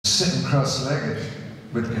sitting cross-legged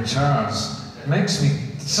with guitars makes me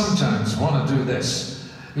sometimes want to do this.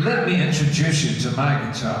 Let me introduce you to my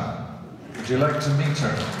guitar. Would you like to meet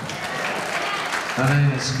her? Her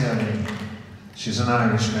name is Kelly. She's an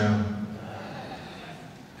Irish girl.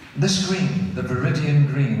 This green, the Viridian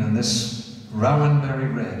green, and this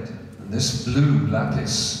Rowanberry red, and this blue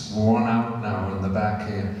lapis, worn out now in the back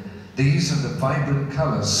here, these are the vibrant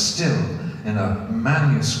colours still in a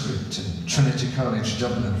manuscript in Trinity College,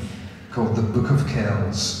 Dublin, called the Book of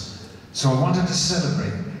Kells. So I wanted to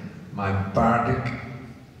celebrate my bardic,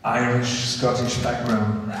 Irish, Scottish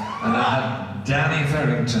background, and I had Danny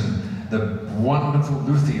Farrington, the wonderful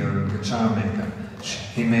luthier and guitar maker.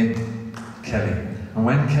 He made Kelly. And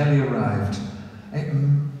when Kelly arrived, it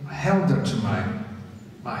held her to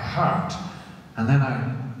my heart. And then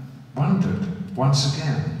I wondered, once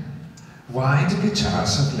again, why do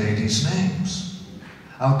guitars have ladies' names?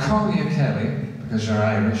 I'll call you Kelly, because you're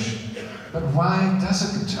Irish, but why does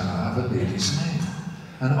a guitar have a lady's name?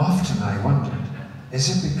 And often I wondered, is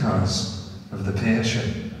it because of the pear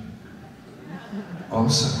shape?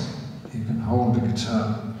 Also, you can hold the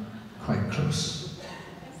guitar quite close.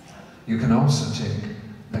 You can also take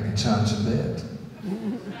the guitar to bed.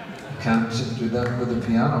 You can't do that with the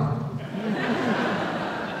piano.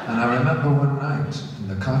 And I remember one night in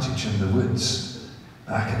the cottage in the woods,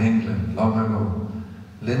 back in England, long ago,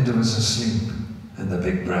 Linda was asleep in the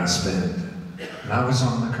big brass bed, and I was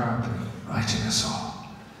on the carpet writing a song.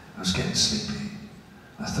 I was getting sleepy.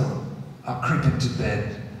 I thought, I'll creep into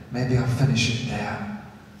bed, maybe I'll finish it there.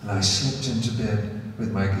 And I slipped into bed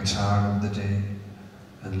with my guitar of the day,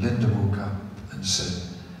 and Linda woke up and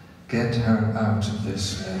said, get her out of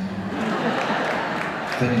this bed.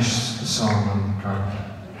 Finished the song on the carpet.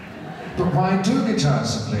 But why do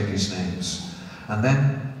guitars have ladies' names? And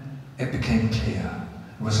then it became clear.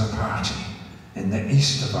 It was a party in the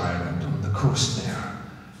east of Ireland, on the coast there.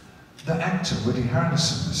 The actor Woody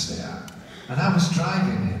Harrelson was there, and I was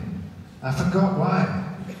driving him. I forgot why.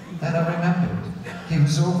 Then I remembered. He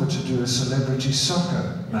was over to do a celebrity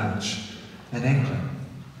soccer match in England.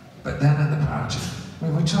 But then at the party, we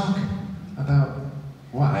were talking about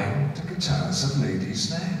why do guitars have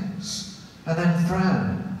ladies' names? And then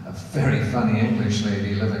Fran, a very funny English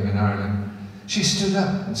lady living in Ireland, she stood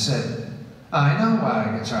up and said, I know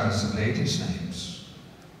why guitars have ladies' names.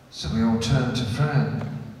 So we all turned to Fran.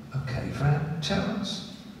 Okay, Fran, tell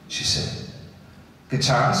us. She said,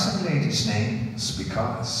 guitars have ladies' names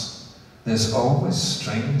because there's always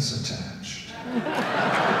strings attached.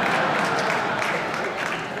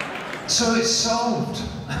 So it's solved.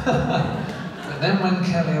 But then when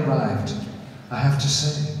Kelly arrived, I have to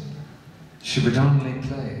say, she would only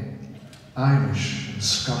play Irish and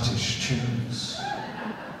Scottish tunes.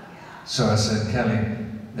 So I said, Kelly,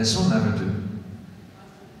 this will never do.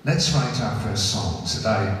 Let's write our first song, said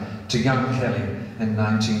I to young Kelly in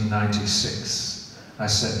 1996. I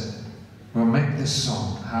said, we'll make this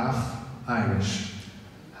song half Irish,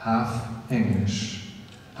 half English,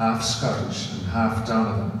 half Scottish, and half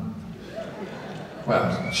Donovan.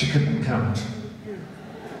 Well, she couldn't count.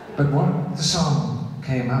 But what the song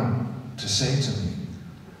came out to say to me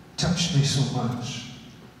touched me so much.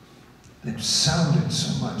 It sounded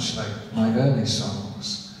so much like my early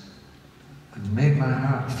songs and made my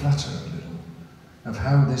heart flutter a little of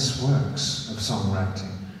how this works of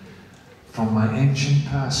songwriting. From my ancient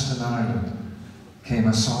past in Ireland came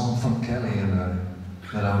a song from Kelly and I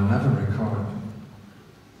that I'll never record,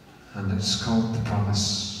 and it's called The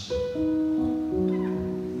Promise.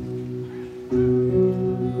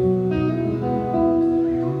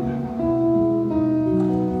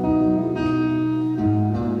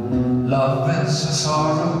 Love is a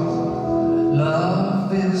sorrow,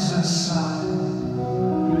 love is a sigh.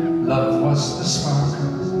 Love was the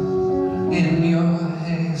sparkle in your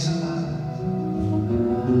hazel eye.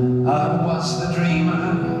 I was the dreamer,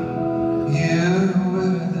 you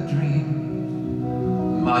were the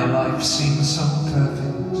dream. My life seemed so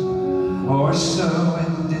perfect, or so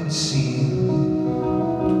it did seem.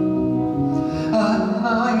 At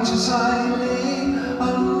night as I lay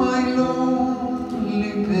on my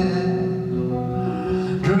lonely bed,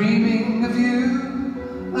 dreaming of you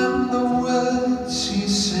and the words you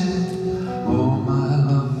said. Oh my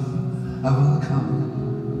love, I will come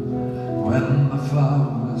when the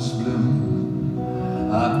flowers bloom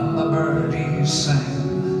and the birdies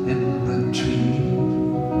sing in the tree.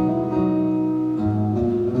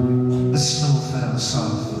 The snow fell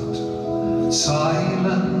soft,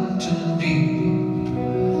 silent and deep.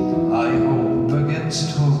 I hope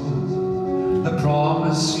against hope the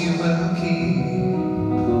promise you will keep.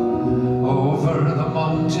 Over the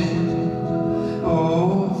mountain,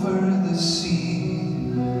 over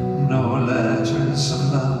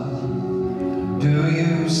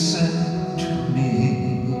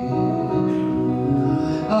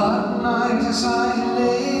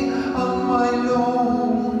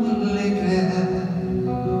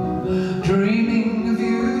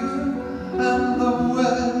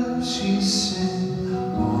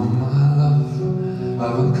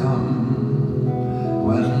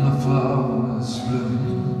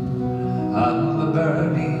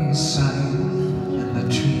birdies sang in the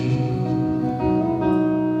tree.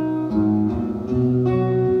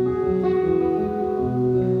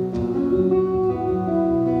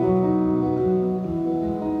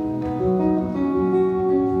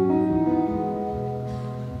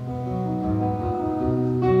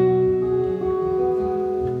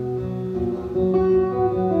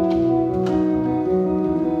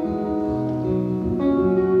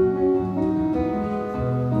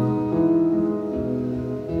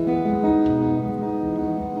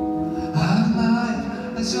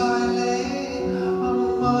 As I lay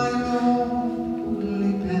on my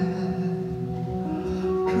lonely bed,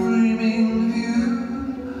 dreaming of you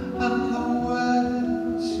and the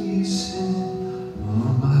words you said.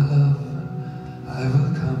 Oh, my love, I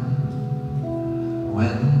will come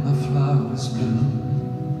when the flowers bloom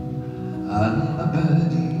and the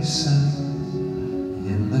birdies sing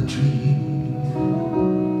in the tree.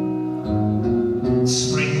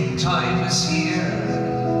 Springtime is here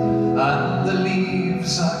and the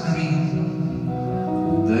leaves are green.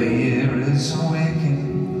 The year is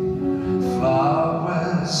waking,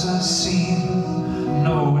 flowers are seen.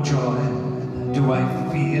 No joy do I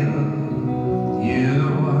feel, you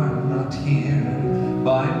are not here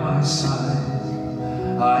by my side.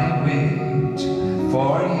 I wait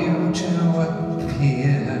for you to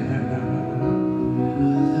appear.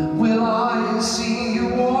 Will I see you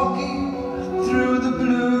walking through the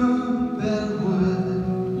bluebell wood,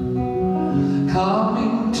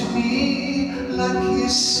 coming to me like you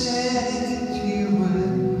said